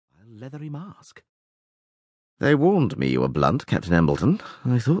leathery mask. They warned me you were blunt, Captain Embleton.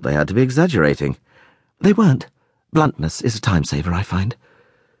 I thought they had to be exaggerating. They weren't. Bluntness is a time-saver, I find.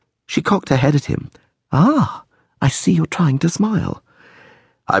 She cocked her head at him. Ah, I see you're trying to smile.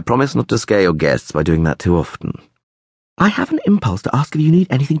 I promise not to scare your guests by doing that too often. I have an impulse to ask if you need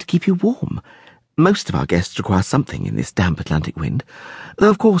anything to keep you warm. Most of our guests require something in this damp Atlantic wind, though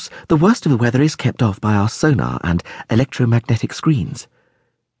of course the worst of the weather is kept off by our sonar and electromagnetic screens.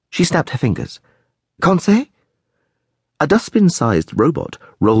 She snapped her fingers. Conseil? A dustbin-sized robot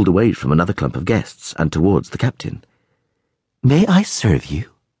rolled away from another clump of guests and towards the captain. May I serve you?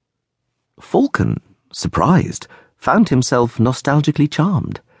 Falcon, surprised, found himself nostalgically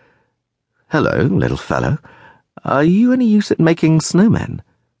charmed. Hello, little fellow. Are you any use at making snowmen?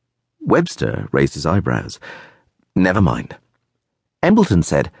 Webster raised his eyebrows. Never mind. Embleton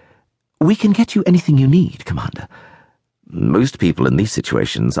said, We can get you anything you need, Commander. Most people in these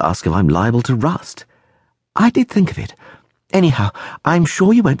situations ask if I'm liable to rust. I did think of it. Anyhow, I'm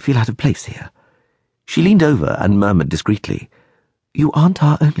sure you won't feel out of place here. She leaned over and murmured discreetly, You aren't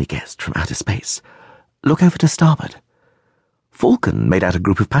our only guest from outer space. Look over to starboard. Falcon made out a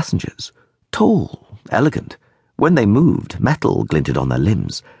group of passengers, tall, elegant. When they moved, metal glinted on their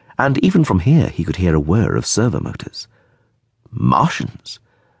limbs, and even from here he could hear a whir of servo motors. Martians.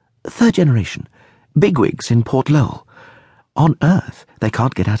 Third generation. Bigwigs in Port Lowell. On Earth, they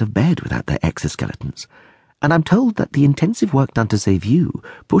can't get out of bed without their exoskeletons, and I'm told that the intensive work done to save you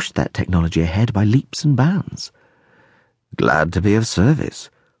pushed that technology ahead by leaps and bounds. Glad to be of service,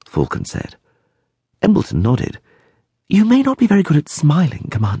 Falcon said. Embleton nodded. You may not be very good at smiling,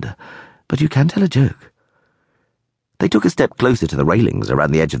 Commander, but you can tell a joke. They took a step closer to the railings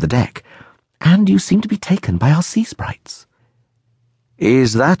around the edge of the deck, and you seem to be taken by our sea sprites.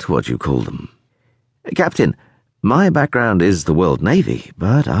 Is that what you call them? Captain, my background is the World Navy,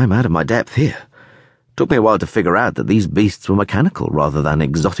 but I'm out of my depth here. Took me a while to figure out that these beasts were mechanical rather than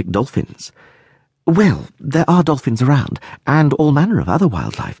exotic dolphins. Well, there are dolphins around, and all manner of other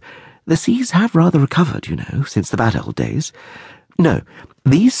wildlife. The seas have rather recovered, you know, since the bad old days. No,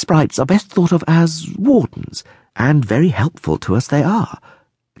 these sprites are best thought of as wardens, and very helpful to us they are.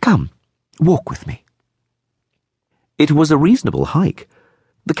 Come, walk with me. It was a reasonable hike.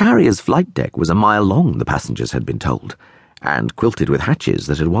 The carrier's flight deck was a mile long, the passengers had been told, and quilted with hatches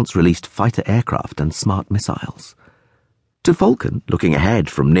that had once released fighter aircraft and smart missiles. To Falcon, looking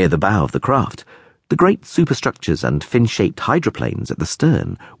ahead from near the bow of the craft, the great superstructures and fin-shaped hydroplanes at the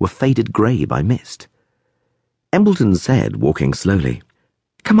stern were faded grey by mist. Embleton said, walking slowly,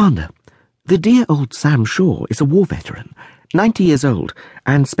 Commander, the dear old Sam Shaw is a war veteran, 90 years old,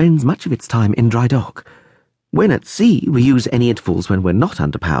 and spends much of its time in dry dock. When at sea, we use any intervals when we're not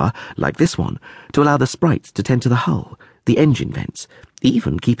under power, like this one, to allow the sprites to tend to the hull, the engine vents.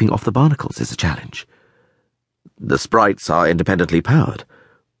 Even keeping off the barnacles is a challenge. The sprites are independently powered,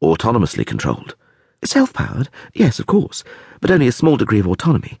 autonomously controlled. Self-powered, yes, of course, but only a small degree of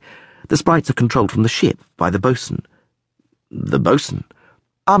autonomy. The sprites are controlled from the ship by the bosun. The bosun?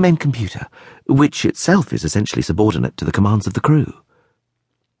 Our main computer, which itself is essentially subordinate to the commands of the crew.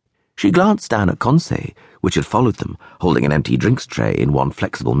 She glanced down at Conseil, which had followed them, holding an empty drinks tray in one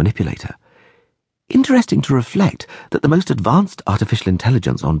flexible manipulator. Interesting to reflect that the most advanced artificial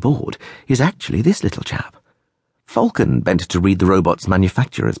intelligence on board is actually this little chap. Falcon bent to read the robot's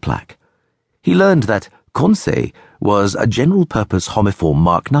manufacturer's plaque. He learned that Conseil was a general-purpose homiform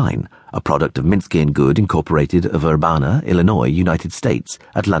Mark IX, a product of Minsky & Good Incorporated of Urbana, Illinois, United States,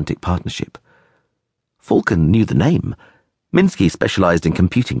 Atlantic Partnership. Falcon knew the name. Minsky specialized in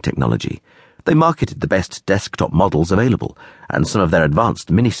computing technology. They marketed the best desktop models available, and some of their advanced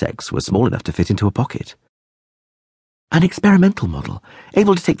minisecs were small enough to fit into a pocket. An experimental model,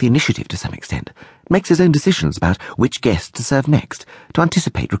 able to take the initiative to some extent, makes his own decisions about which guest to serve next, to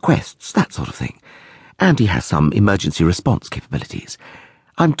anticipate requests, that sort of thing. And he has some emergency response capabilities.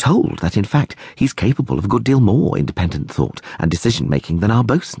 I'm told that, in fact, he's capable of a good deal more independent thought and decision-making than our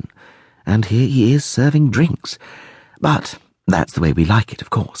bosun. And here he is serving drinks. But that's the way we like it, of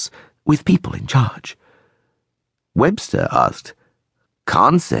course, with people in charge. Webster asked,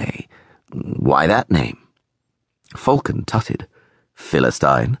 Conseil? Why that name? Falcon tutted.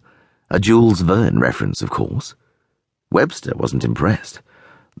 Philistine. A Jules Verne reference, of course. Webster wasn't impressed.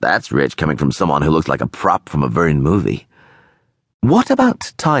 That's rich coming from someone who looks like a prop from a Verne movie. What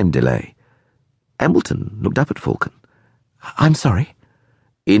about time delay? Embleton looked up at Falcon. I'm sorry?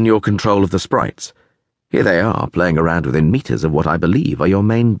 In your control of the sprites. Here they are, playing around within meters of what I believe are your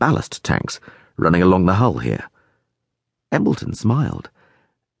main ballast tanks, running along the hull here. Embleton smiled.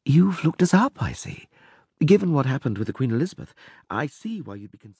 You've looked us up, I see. Given what happened with the Queen Elizabeth, I see why you'd be concerned.